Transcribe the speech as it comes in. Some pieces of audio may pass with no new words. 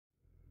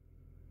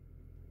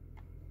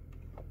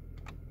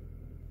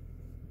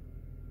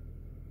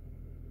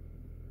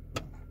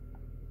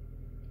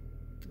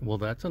Well,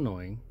 that's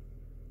annoying.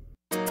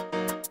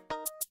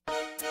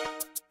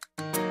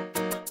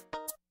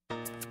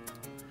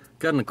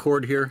 Got an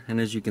cord here, and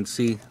as you can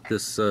see,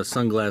 this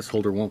sunglass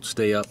holder won't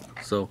stay up.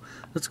 So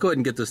let's go ahead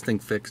and get this thing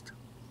fixed.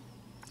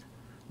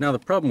 Now the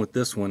problem with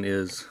this one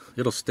is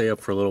it'll stay up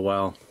for a little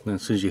while, and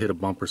as soon as you hit a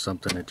bump or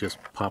something, it just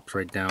pops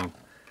right down.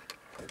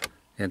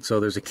 And so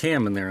there's a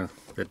cam in there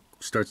that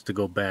starts to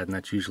go bad, and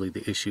that's usually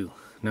the issue.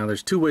 Now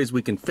there's two ways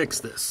we can fix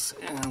this,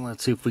 and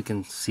let's see if we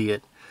can see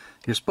it.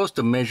 You're supposed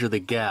to measure the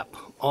gap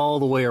all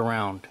the way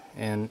around,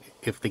 and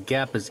if the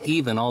gap is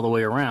even all the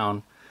way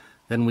around,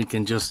 then we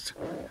can just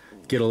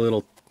get a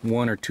little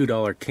 $1 or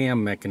 $2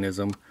 cam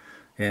mechanism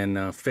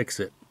and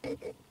fix it.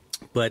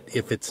 But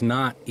if it's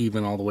not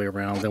even all the way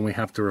around, then we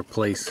have to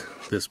replace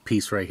this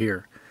piece right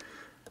here.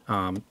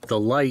 The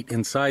light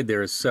inside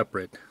there is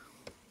separate,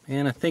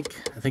 and I think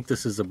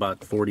this is about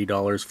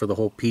 $40 for the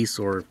whole piece,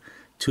 or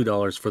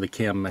 $2 for the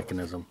cam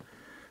mechanism.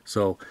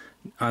 So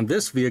on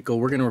this vehicle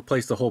we're going to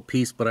replace the whole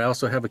piece, but I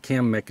also have a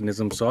cam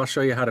mechanism, so I'll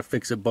show you how to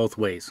fix it both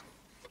ways.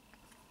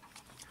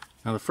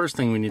 Now the first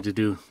thing we need to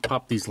do,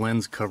 pop these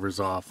lens covers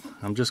off.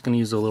 I'm just going to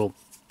use a little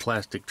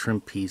plastic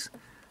trim piece.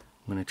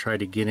 I'm going to try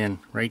to get in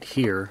right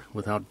here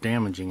without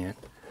damaging it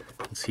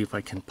and see if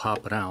I can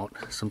pop it out.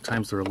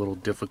 Sometimes they're a little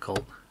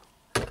difficult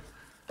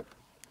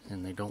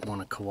and they don't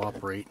want to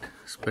cooperate,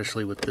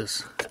 especially with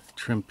this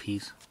trim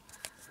piece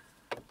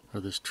or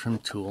this trim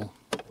tool.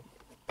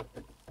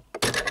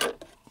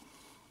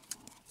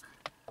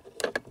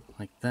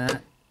 Like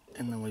that,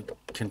 and then we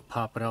can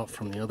pop it out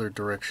from the other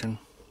direction.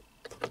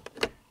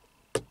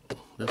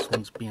 This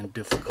one's being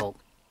difficult.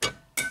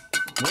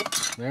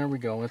 Whoops, there we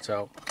go, it's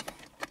out.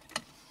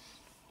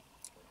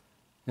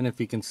 And if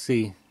you can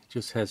see, it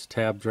just has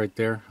tabs right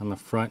there on the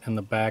front and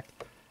the back,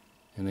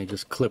 and they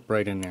just clip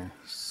right in there.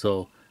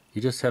 So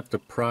you just have to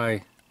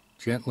pry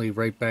gently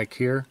right back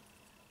here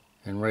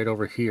and right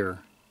over here.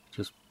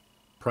 Just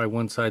pry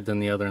one side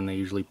then the other, and they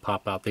usually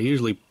pop out. They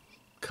usually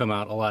come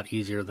out a lot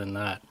easier than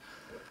that.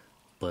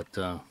 But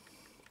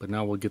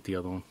now we'll get the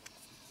other one.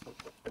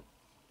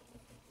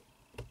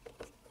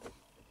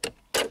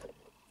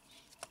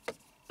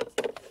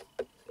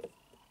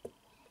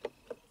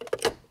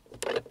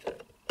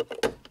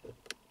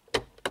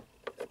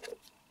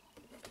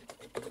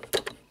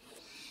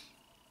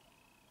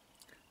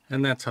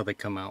 And that's how they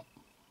come out.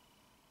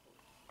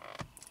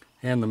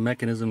 And the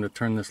mechanism to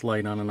turn this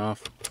light on and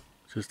off,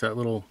 just that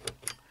little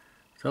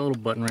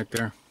button right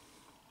there.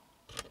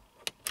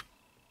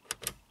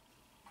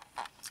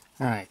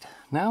 Alright,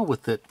 now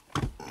with it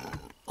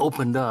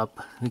opened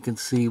up, you can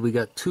see we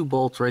got two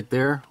bolts right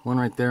there, one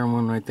right there and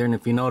one right there. And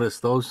if you notice,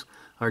 those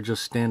are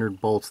just standard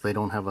bolts. They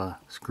don't have a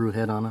screw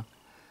head on them.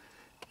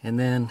 And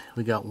then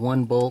we got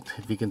one bolt.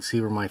 If you can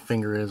see where my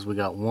finger is, we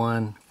got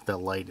one. If that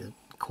light would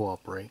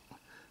cooperate.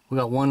 We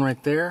got one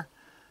right there,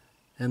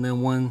 and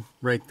then one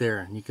right there.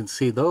 And you can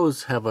see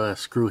those have a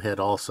screw head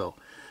also.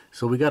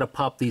 So we got to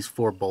pop these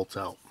 4 bolts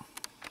out.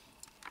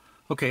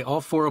 Okay,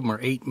 all 4 of them are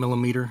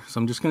 8mm,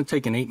 so I'm just going to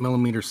take an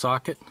 8mm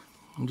socket.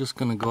 I'm just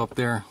going to go up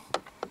there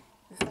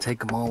and take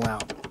them all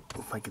out,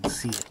 if I can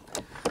see it.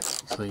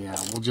 So yeah,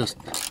 we'll just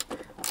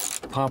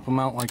pop them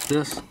out like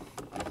this.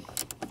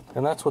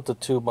 And that's what the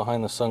 2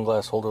 behind the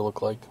sunglass holder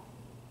look like.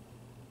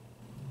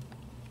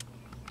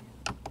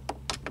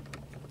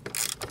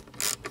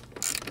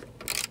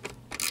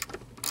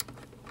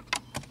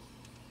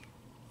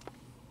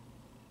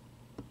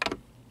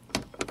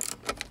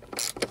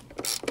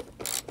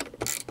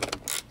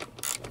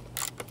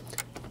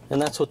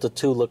 And that's what the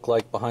 2 look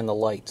like behind the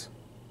lights.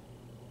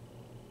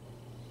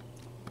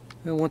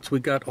 And once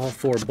we got all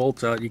 4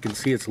 bolts out, you can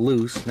see it's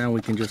loose. Now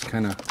we can just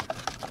kind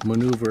of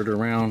maneuver it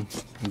around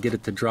and get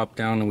it to drop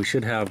down, and we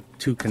should have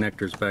 2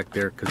 connectors back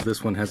there because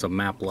this one has a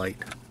map light.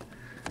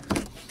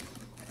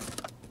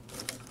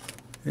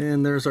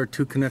 And there's our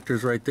 2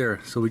 connectors right there.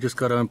 So we just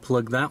got to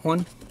unplug that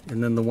one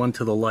and then the one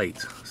to the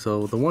light.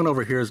 So the one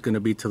over here is going to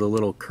be to the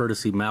little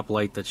courtesy map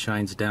light that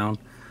shines down,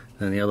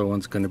 and the other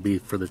one's going to be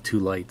for the 2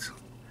 lights.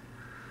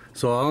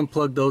 So I'll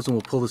unplug those and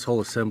we'll pull this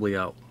whole assembly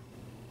out.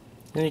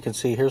 And you can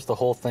see here's the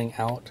whole thing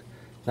out.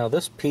 Now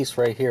this piece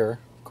right here,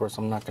 of course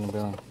I'm not going to be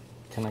able to,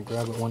 can I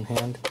grab it one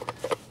hand?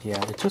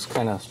 Yeah, it just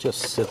kind of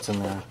just sits in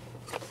there.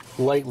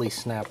 Lightly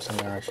snaps in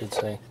there, I should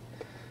say.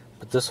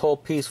 But this whole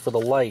piece for the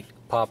light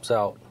pops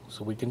out.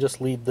 So we can just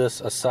leave this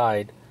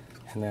aside,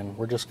 and then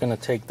we're just going to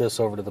take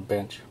this over to the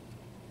bench.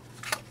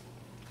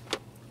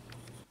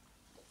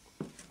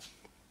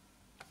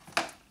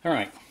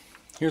 Alright,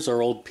 here's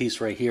our old piece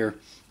right here.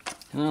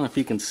 I don't know if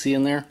you can see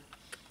in there.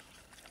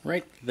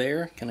 Right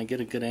there, can I get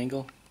a good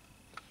angle?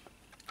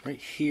 Right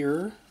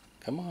here,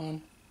 come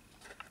on.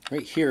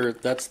 Right here,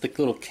 that's the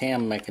little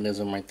cam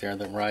mechanism right there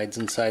that rides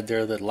inside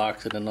there that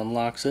locks it and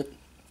unlocks it.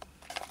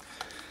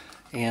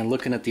 And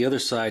looking at the other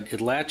side,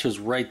 it latches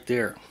right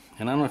there.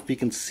 And I don't know if you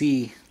can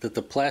see that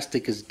the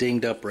plastic is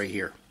dinged up right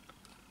here.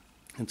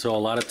 And so a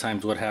lot of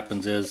times what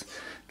happens is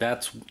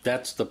that's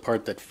the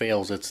part that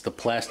fails. It's the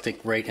plastic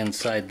right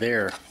inside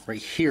there,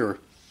 right here,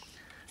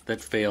 that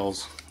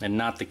fails, and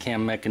not the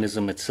cam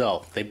mechanism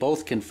itself. They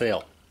both can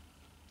fail.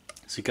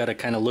 So you got to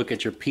kind of look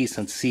at your piece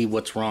and see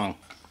what's wrong.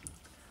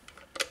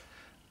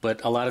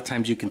 But a lot of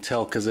times you can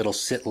tell because it'll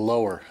sit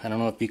lower. I don't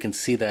know if you can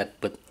see that,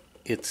 but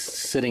it's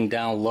sitting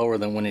down lower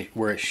than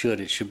where it should.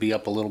 It should be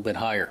up a little bit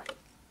higher.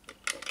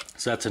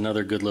 So that's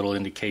another good little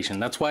indication.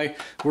 That's why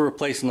we're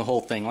replacing the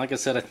whole thing. Like I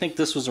said, I think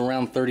this was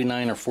around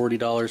 $39 or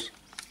 $40.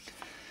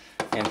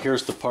 And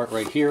here's the part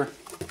right here.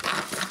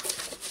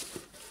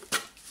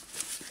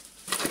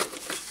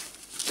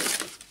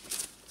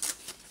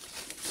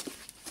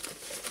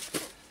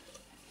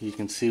 You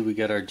can see we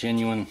got our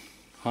genuine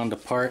Honda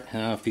part. I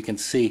don't know if you can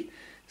see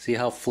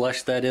how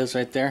flush that is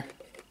right there.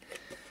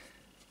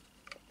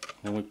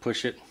 Then we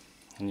push it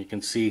and you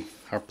can see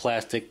our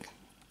plastic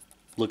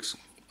looks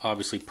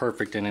obviously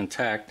perfect and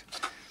intact,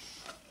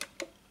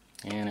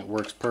 and it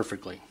works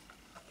perfectly.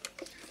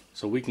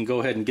 So we can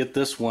go ahead and get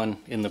this one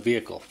in the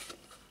vehicle.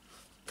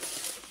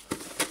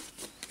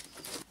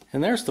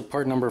 And there's the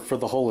part number for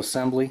the whole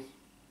assembly.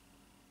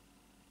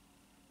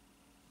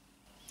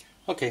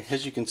 Okay,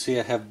 as you can see,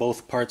 I have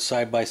both parts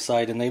side by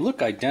side and they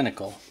look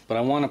identical, but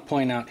I want to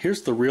point out,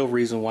 here's the real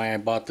reason why I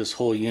bought this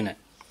whole unit.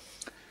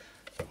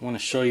 I want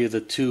to show you the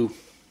two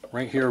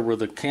right here where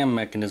the cam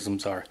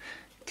mechanisms are.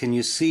 Can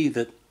you see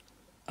that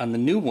on the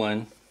new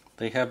one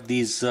they have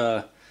these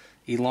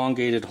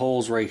elongated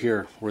holes right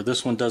here where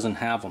this one doesn't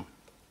have them?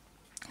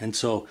 And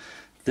so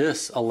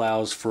this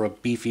allows for a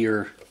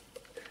beefier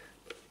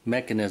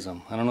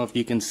mechanism. I don't know if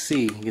you can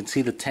see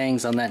the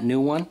tangs on that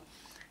new one,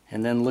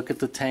 and then look at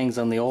the tangs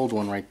on the old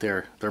one right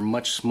there. They're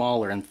much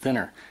smaller and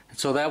thinner. And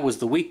so that was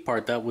the weak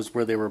part. That was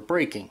where they were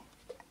breaking.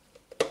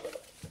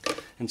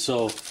 And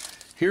so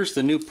here's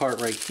the new part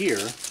right here.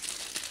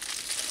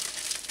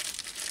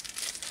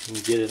 Let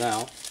me get it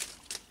out.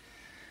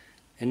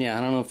 And yeah,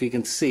 I don't know if you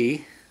can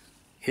see,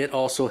 it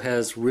also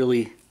has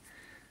really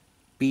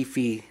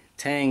beefy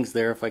tangs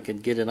there. If I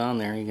could get it on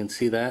there, you can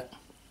see that.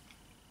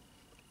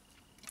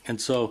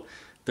 And so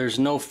there's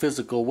no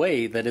physical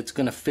way that it's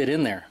going to fit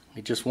in there.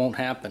 It just won't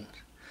happen.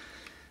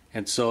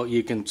 And so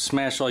you can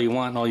smash all you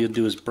want and all you'll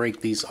do is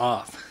break these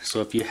off.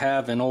 So if you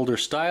have an older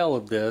style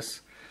of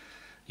this,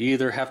 you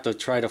either have to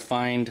try to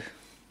find,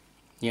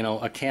 you know,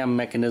 a cam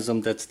mechanism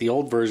that's the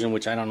old version,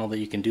 which I don't know that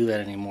you can do that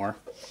anymore,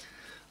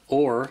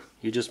 or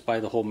you just buy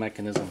the whole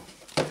mechanism.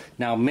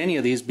 Now many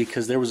of these,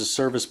 because there was a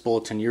service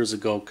bulletin years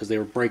ago because they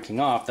were breaking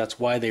off, that's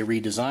why they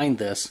redesigned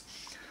this.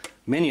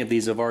 Many of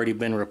these have already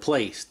been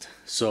replaced.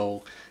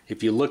 So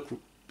if you look,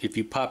 if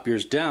you pop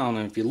yours down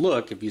and if you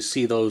look, if you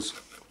see those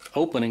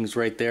openings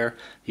right there,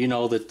 you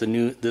know that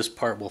this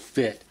part will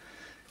fit.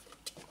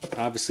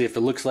 Obviously if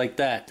it looks like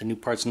that, the new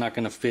part's not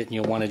going to fit and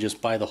you'll want to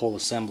just buy the whole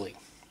assembly.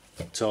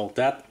 So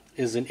that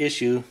is an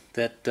issue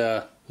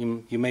that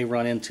you may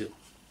run into.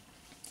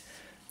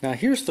 Now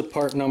here's the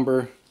part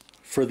number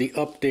for the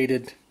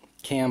updated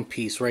cam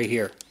piece right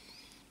here.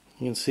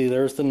 You can see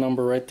there's the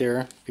number right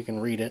there, if you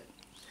can read it.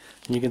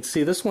 And you can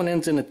see this one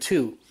ends in a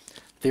 2.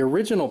 The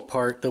original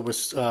part that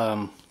was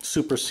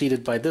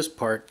superseded by this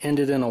part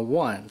ended in a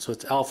 1, so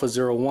it's Alpha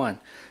 01.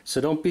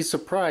 So don't be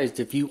surprised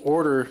if you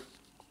order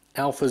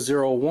Alpha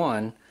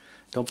 01.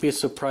 Don't be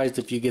surprised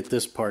if you get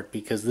this part,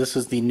 because this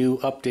is the new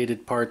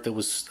updated part that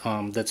was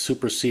that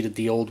superseded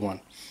the old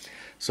one.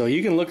 So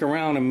you can look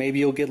around and maybe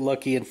you'll get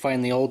lucky and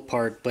find the old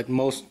part, but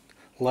most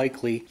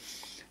likely,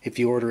 if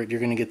you order it, you're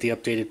going to get the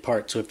updated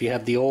part. So if you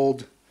have the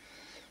old,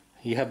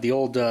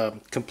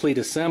 complete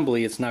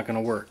assembly, it's not going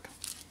to work.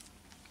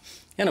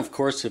 And of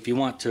course, if you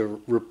want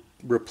to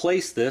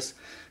replace this,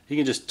 you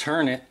can just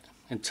turn it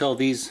until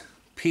these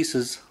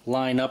pieces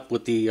line up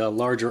with the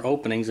larger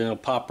openings, and it'll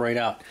pop right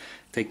out.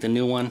 Take the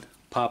new one,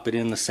 pop it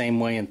in the same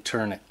way, and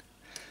turn it.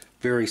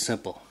 Very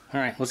simple.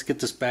 Alright, let's get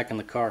this back in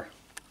the car.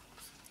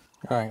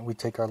 Alright, we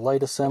take our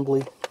light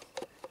assembly.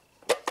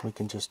 We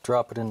can just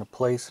drop it into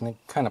place, and it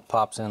kind of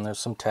pops in. There's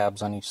some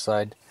tabs on each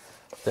side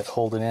that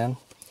hold it in.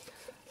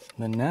 And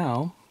then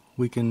now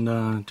we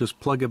can just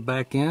plug it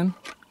back in,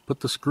 put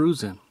the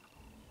screws in.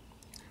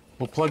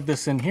 We'll plug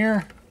this in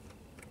here.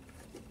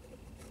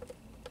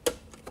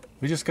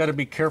 We just got to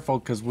be careful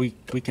because we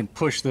can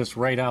push this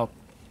right out.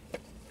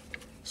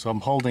 So I'm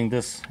holding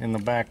this in the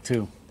back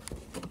too.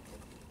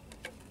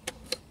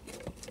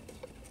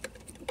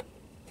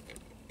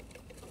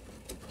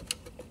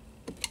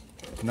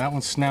 And that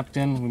one's snapped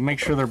in. We make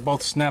sure they're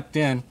both snapped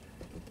in.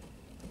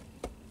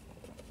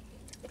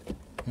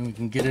 And we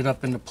can get it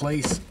up into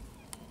place.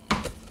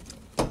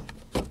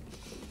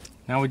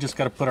 Now we just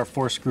got to put our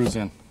 4 screws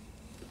in.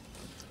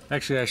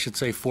 Actually, I should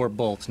say 4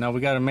 bolts. Now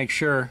we got to make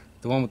sure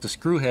the one with the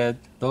screw head,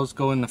 those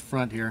go in the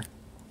front here.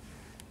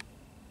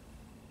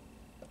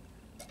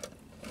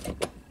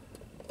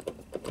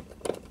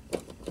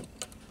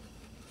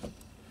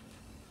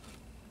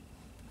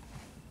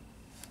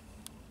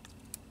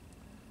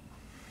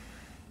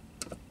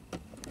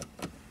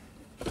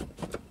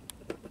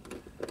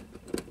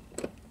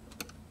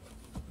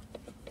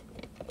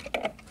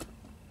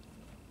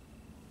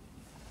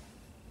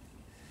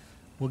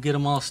 We'll get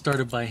them all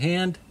started by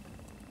hand.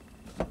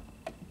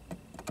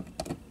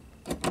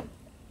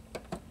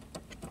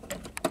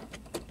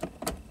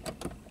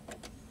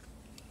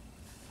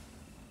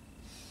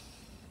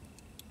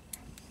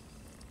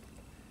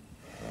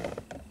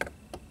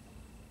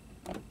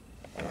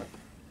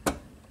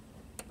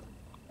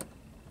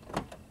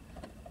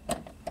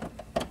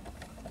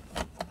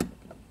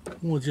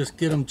 We'll just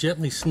get them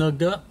gently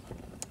snugged up.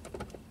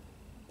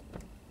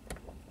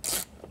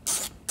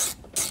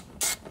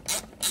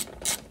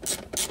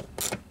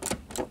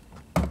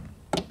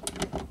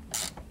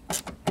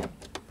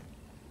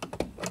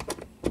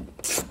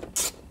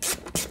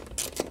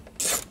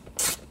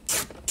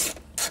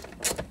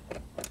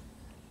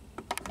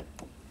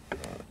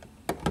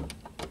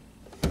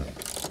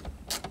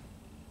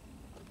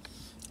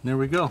 There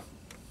we go.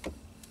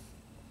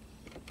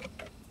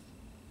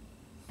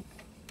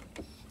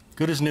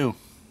 Good as new.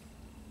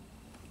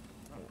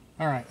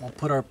 Alright, we'll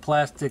put our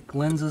plastic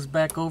lenses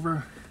back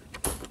over.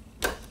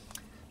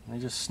 They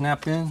just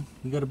snap in.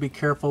 You got to be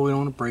careful, we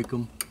don't want to break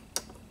them.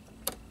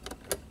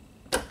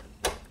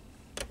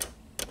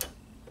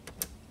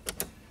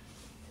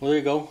 Well, there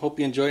you go. Hope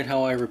you enjoyed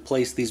how I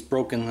replaced these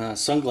broken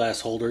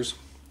sunglass holders.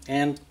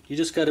 And you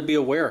just got to be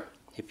aware.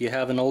 If you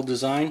have an old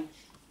design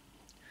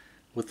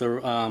with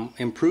the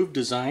improved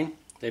design,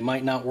 they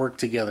might not work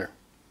together.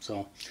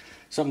 So,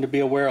 something to be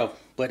aware of.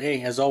 But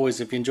hey, as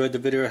always, if you enjoyed the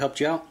video or helped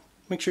you out,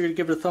 make sure you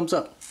give it a thumbs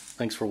up.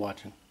 Thanks for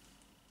watching.